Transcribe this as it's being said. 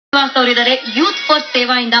ಅವರಿದ್ದಾರೆ youth for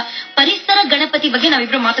ಸೇವಾ ಇಂದ ಪರಿಸರ ಗಣಪತಿ ಬಗ್ಗೆ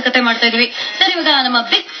ನಾವಿಬ್ರು ಮಾತುಕತೆ ಮಾಡ್ತಾ ಇದೀವಿ. ಸರ್, ಇವಾಗ ನಮ್ಮ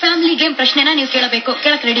ಬಿಗ್ ಫ್ಯಾಮಿಲಿ ಗೇಮ್ ಪ್ರಶ್ನೆನ ನೀವು ಕೇಳಬೇಕು.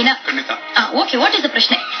 ಕೇಳಕ್ ರೆಡಿನಾ? ಖಂಡಿತ. ಓಕೆ, ವಾಟ್ ಇಸ್ ದ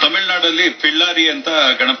ಪ್ರಶ್ನೆ? ತಮಿಳುನಾಡಲ್ಲಿ ಪಿಳ್ಳಾರಿ ಅಂತ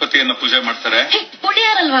ಗಣಪತಿಯನ್ನ ಪೂಜೆ ಮಾಡ್ತಾರೆ.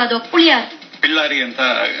 ಪುಳಿಯಾರ್ ಅಲ್ವಾ ಅದು? ಪುಳಿಯಾರ್ ಪಿಳ್ಳಾರಿ ಅಂತ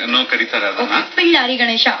ಕರೀತಾರೆ ಅದನ್ನ. ಪಿಳ್ಳಾರಿ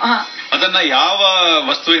ಗಣೇಶ. ಅದನ್ನ ಯಾವ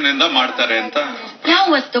ವಸ್ತುವಿನಿಂದ ಮಾಡ್ತಾರೆ ಅಂತ? ಯಾವ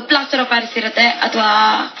ವಸ್ತು? ಪ್ಲಾಸ್ಟರ್ ಆಫ್ ಪ್ಯಾರಿಸ್ ಇರುತ್ತೆ ಅಥವಾ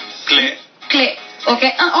ಕ್ಲೇ? ಕ್ಲೇ. ಓಕೆ,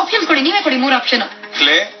 ಆಪ್ಷನ್ಸ್ ಕೊಡಿ, ನೀವೇ ಕೊಡಿ. 3 ಆಪ್ಷನ್.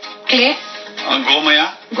 ಕ್ಲೇ, ಗೋಮಯ,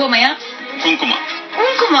 ಕುಂಕುಮ.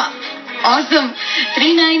 ಆಸಮ್.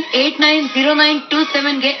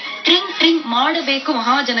 39890927 ಗೆ ಟ್ರಿಂಗ್ ಮಾಡಬೇಕು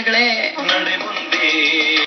ಮಹಾಜನಗಳೇ.